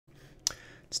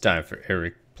It's time for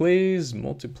Eric Plays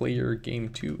Multiplayer Game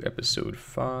 2, Episode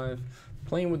 5.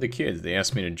 Playing with the kids. They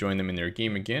asked me to join them in their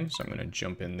game again, so I'm going to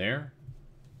jump in there.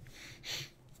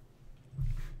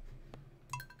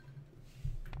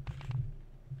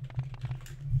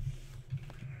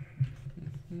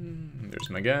 There's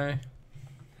my guy.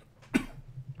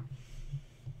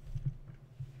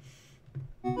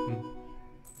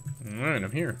 Alright,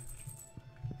 I'm here.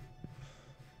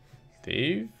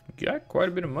 They've got quite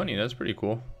a bit of money. That's pretty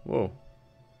cool. Whoa.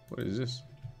 What is this?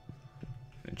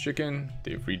 A chicken.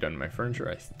 They've redone my furniture,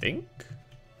 I think.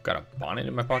 Got a bonnet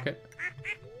in my pocket.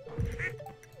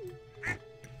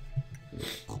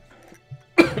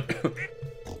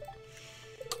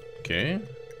 Okay.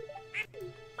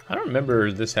 I don't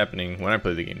remember this happening when I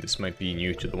played the game. This might be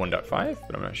new to the 1.5,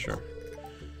 but I'm not sure.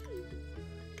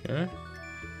 Okay.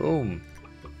 Boom.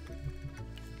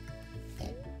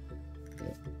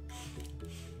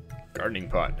 Gardening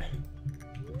pot.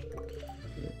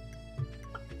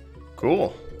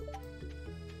 Cool.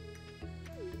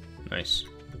 Nice.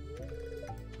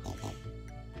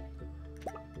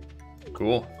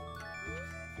 Cool.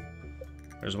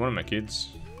 There's one of my kids.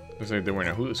 Looks like they're wearing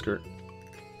a hula skirt.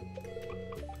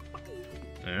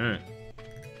 Alright.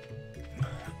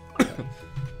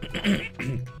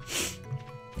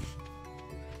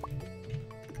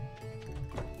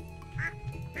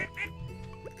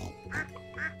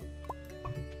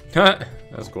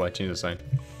 That's cool, I changed the sign.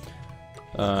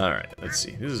 Alright, let's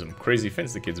see. This is some crazy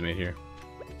fence the kids made here.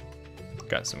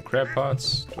 Got some crab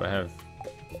pots. Do I have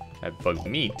bug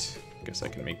meat? Guess I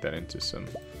can make that into some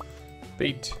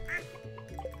bait.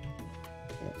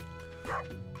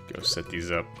 Go set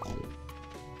these up.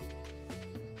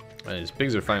 These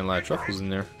pigs are finding a lot of truffles in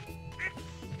there.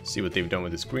 See what they've done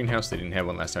with this greenhouse. They didn't have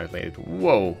one last time I played.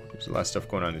 Whoa! There's a lot of stuff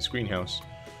going on in this greenhouse.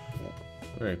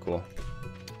 Very cool.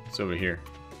 What's over here?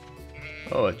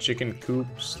 Oh, a chicken coop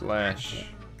slash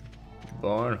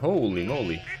barn. Holy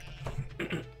moly.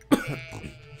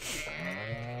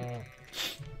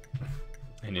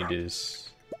 And it is...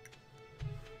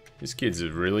 These kids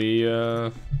have really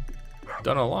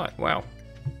done a lot. Wow.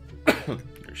 There's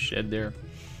a shed there.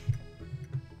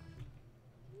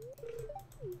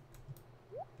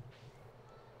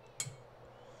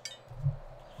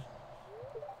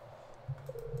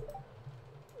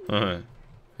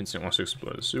 Vincent wants to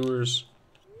explore the sewers.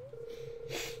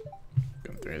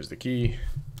 Gunther has the key.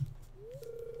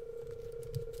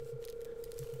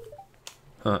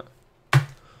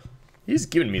 He's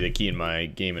given me the key in my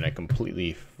game and I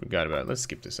completely forgot about it. Let's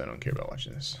skip this. I don't care about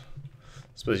watching this.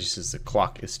 Especially since the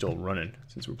clock is still running,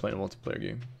 since we're playing a multiplayer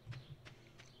game.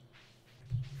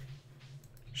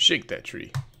 Shake that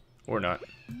tree. Or not.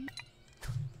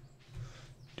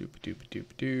 Doop doop doop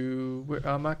doo. Where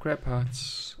are my crab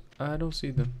pots? I don't see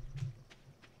them.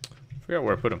 Forgot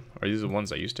where I put them. Are these the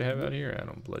ones I used to have out here? I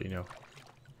don't bloody know.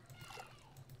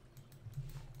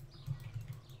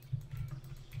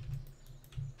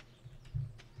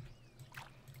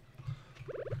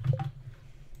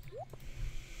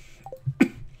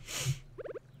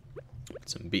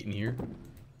 Some bait in here.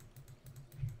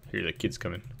 Here, the kids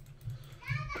coming.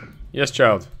 Yes,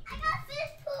 child. I got fish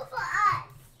pool for us.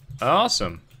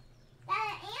 Awesome. And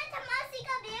I'm also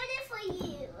gonna build it for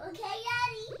you. Okay,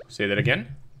 Daddy? Say that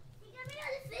again. We're gonna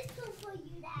build a fish pool for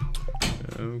you,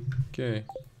 Daddy. Okay.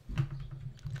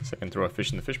 Guess I can throw a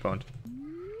fish in the fish pond.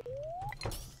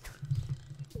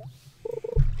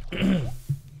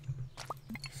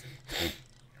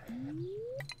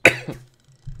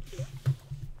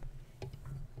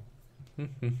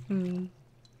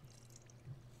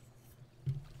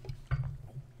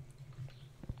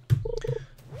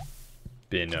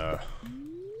 Been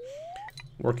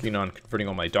working on converting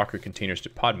all my Docker containers to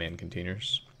Podman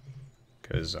containers,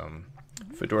 because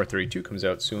Fedora 32 comes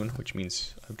out soon, which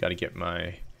means I've got to get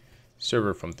my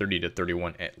server from 30 to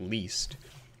 31 at least,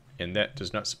 and that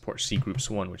does not support cgroups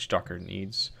 1, which Docker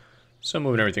needs. So I'm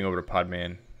moving everything over to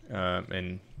Podman,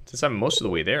 and since I'm most of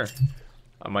the way there,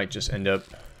 I might just end up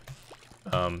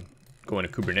going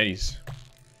to Kubernetes.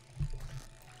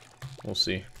 We'll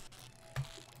see.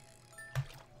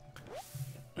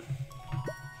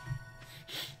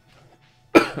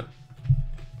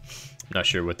 Not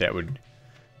sure what that would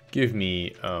give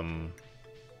me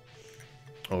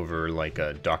over like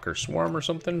a Docker Swarm or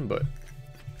something, but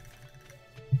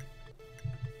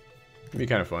it'd be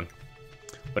kind of fun.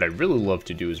 What I'd really love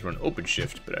to do is run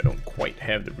OpenShift, but I don't quite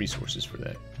have the resources for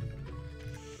that.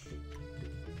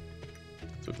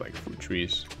 These look like fruit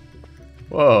trees.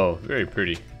 Whoa, very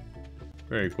pretty.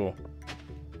 Very cool.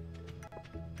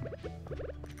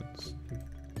 Let's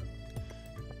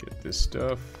get this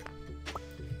stuff.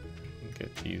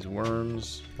 Get these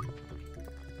worms.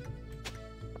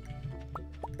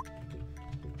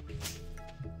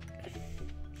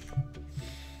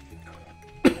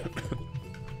 This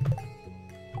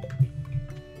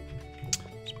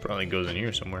probably goes in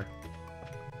here somewhere.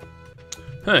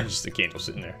 Huh, just a candle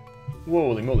sitting there. Whoa,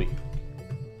 holy moly.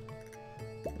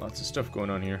 Lots of stuff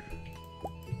going on here.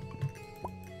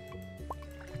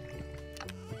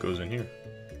 What goes in here?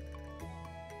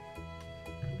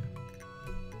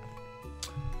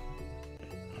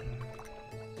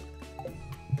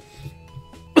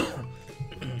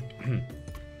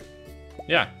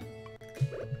 Yeah.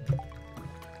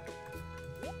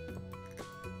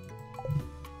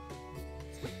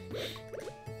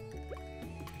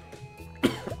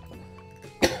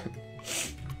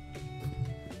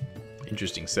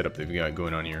 Interesting setup they've got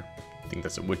going on here. I think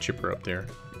that's a wood chipper up there.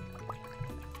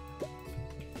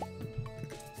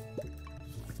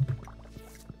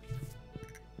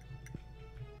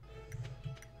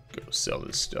 Go sell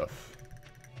this stuff.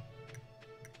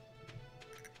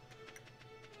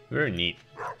 Very neat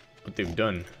what they've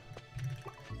done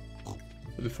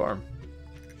with the farm.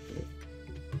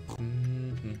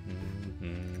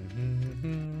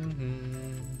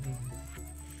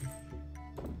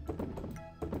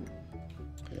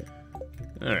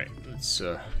 Alright, let's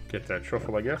get that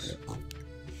truffle, I guess.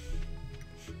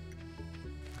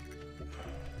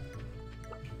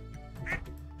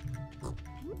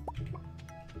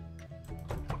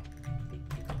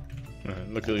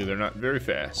 Luckily, they're not very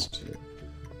fast.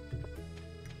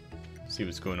 See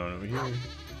what's going on over here.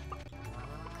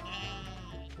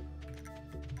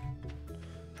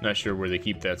 Not sure where they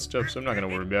keep that stuff, so I'm not going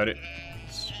to worry about it.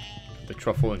 Let's put the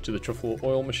truffle into the truffle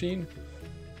oil machine.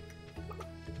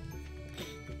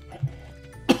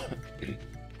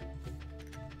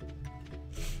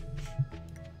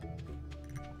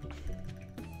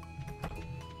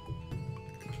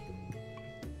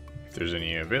 If there's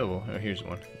any available. Oh, here's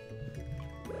one.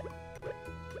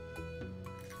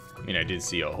 I mean, I did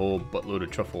see a whole buttload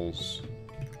of truffles.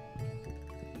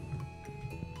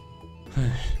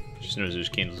 Just noticed there's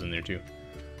candles in there too.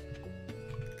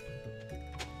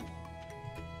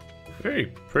 Very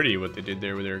pretty what they did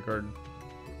there with their garden.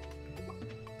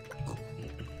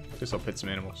 Guess I'll pet some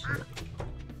animals. Make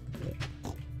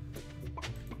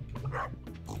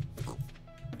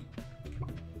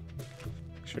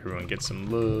sure everyone gets some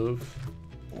love.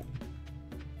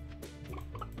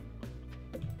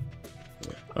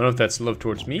 I don't know if that's love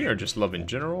towards me or just love in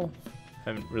general.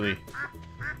 Haven't really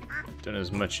done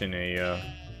as much in a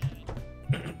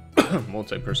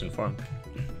multi-person farm.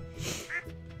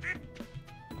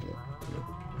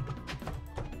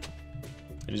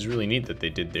 It is really neat that they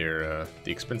did their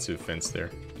the expensive fence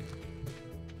there.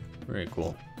 Very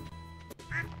cool.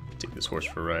 Take this horse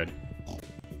for a ride.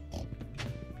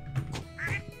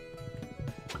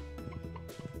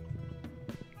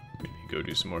 Maybe go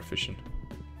do some more fishing.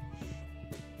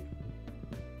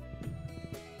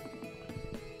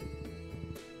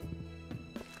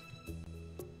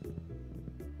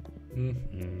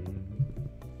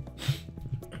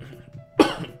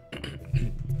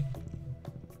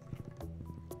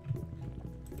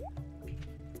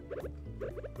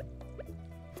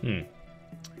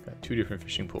 Got 2 different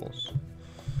fishing poles.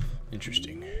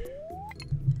 Interesting.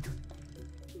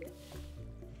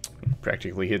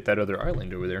 Practically hit that other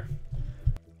island over there.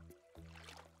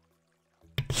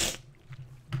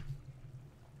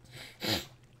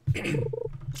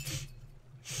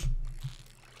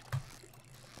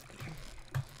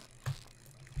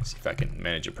 See if I can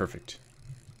manage it perfect.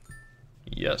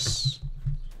 Yes.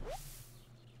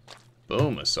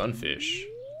 Boom, a sunfish.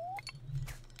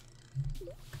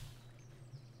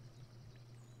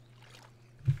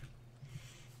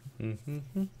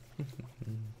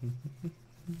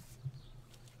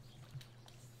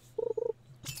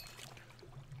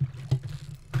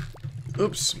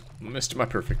 Oops, missed my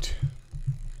perfect.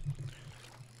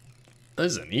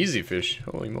 This is an easy fish.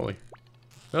 Holy moly.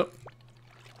 Oh,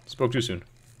 spoke too soon.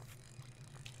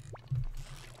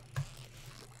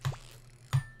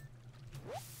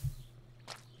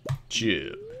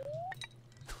 Jib.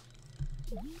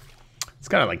 It's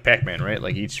kind of like Pac-Man, right?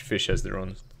 Like each fish has their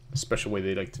own special way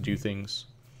they like to do things.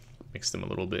 Makes them a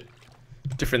little bit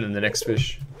different than the next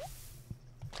fish.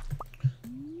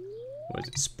 What is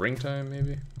it, springtime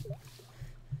maybe?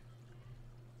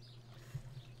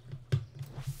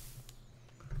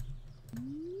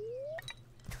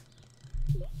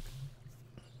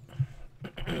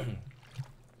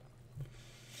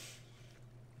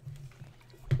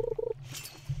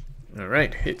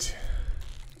 Alright, hit.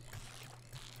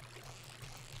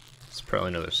 It's probably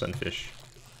another sunfish.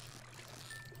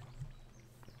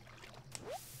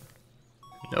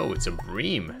 No, it's a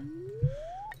bream.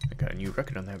 I got a new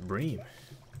record on that bream.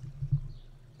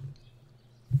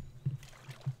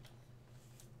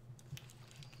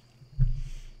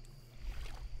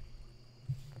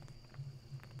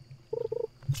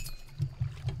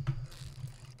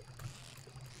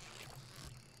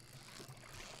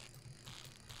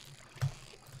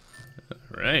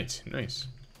 Alright, nice.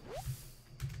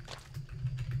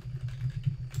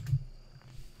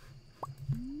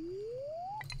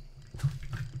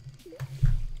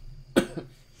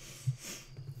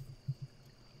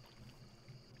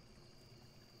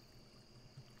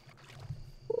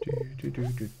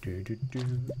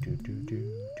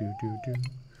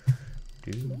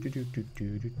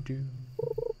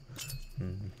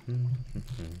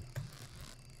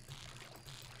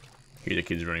 Hear the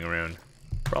kids running around.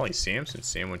 Probably Sam, since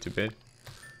Sam went to bed.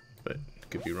 But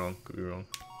could be wrong, could be wrong.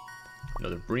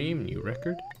 Another bream, new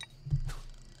record.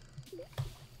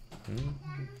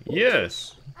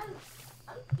 Yes!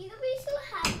 You're gonna be so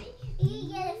happy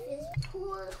you get a fish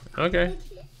pool. Okay.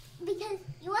 Because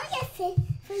you want to get fish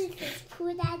for the fish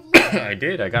pool, Daddy. I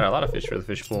did, I got a lot of fish for the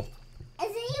fish pool.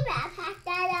 Is it your backpack,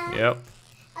 Dada? Yep.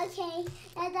 Okay,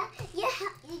 Dada,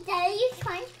 Dada, you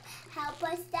trying to help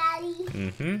us, Daddy?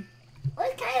 Mm-hmm.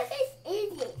 What kind of fish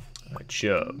is it? A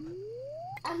chub.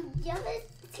 You're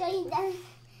saying that,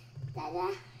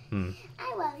 Dada.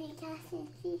 I love you catching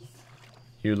fish.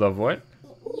 You love what?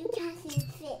 You catching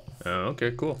fish. Oh,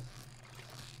 okay, cool.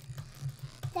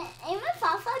 In my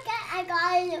papa I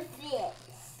got a fish.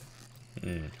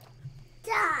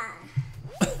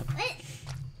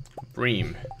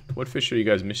 Bream. What fish are you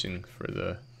guys missing for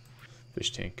the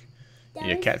fish tank?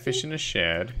 Yeah, catfish and a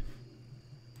shad.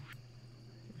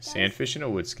 Sandfish and a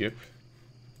wood skip.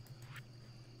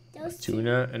 A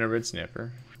tuna and a red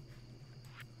snapper.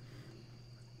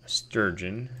 A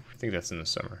sturgeon. I think that's in the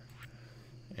summer.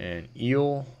 And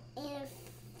eel.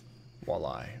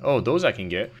 Walleye. Oh, those I can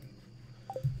get.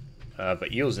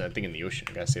 But eels, I think, in the ocean.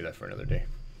 I gotta save that for another day.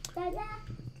 Dada.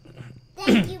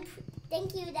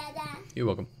 Thank you, Dada. You're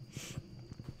welcome.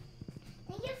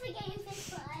 Thank you for getting fish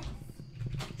for us.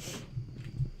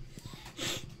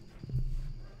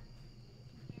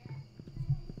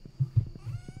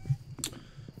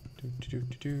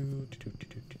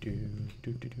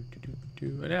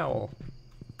 An owl.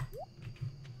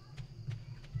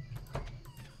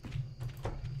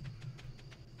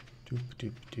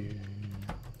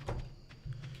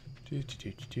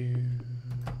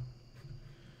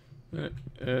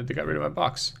 They got rid of my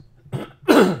box.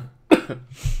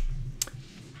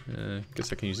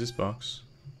 Guess I can use this box.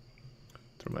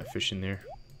 Throw my fish in there.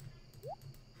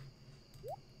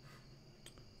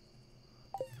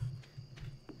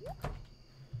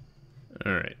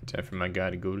 Alright, time for my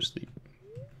guy to go to sleep.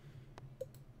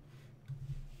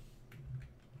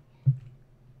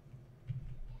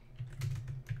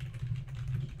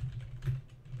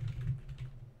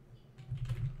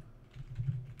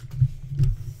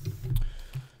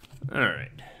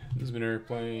 Alright, this has been Eric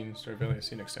playing Stardew Valley. I'll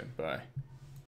see you next time. Bye.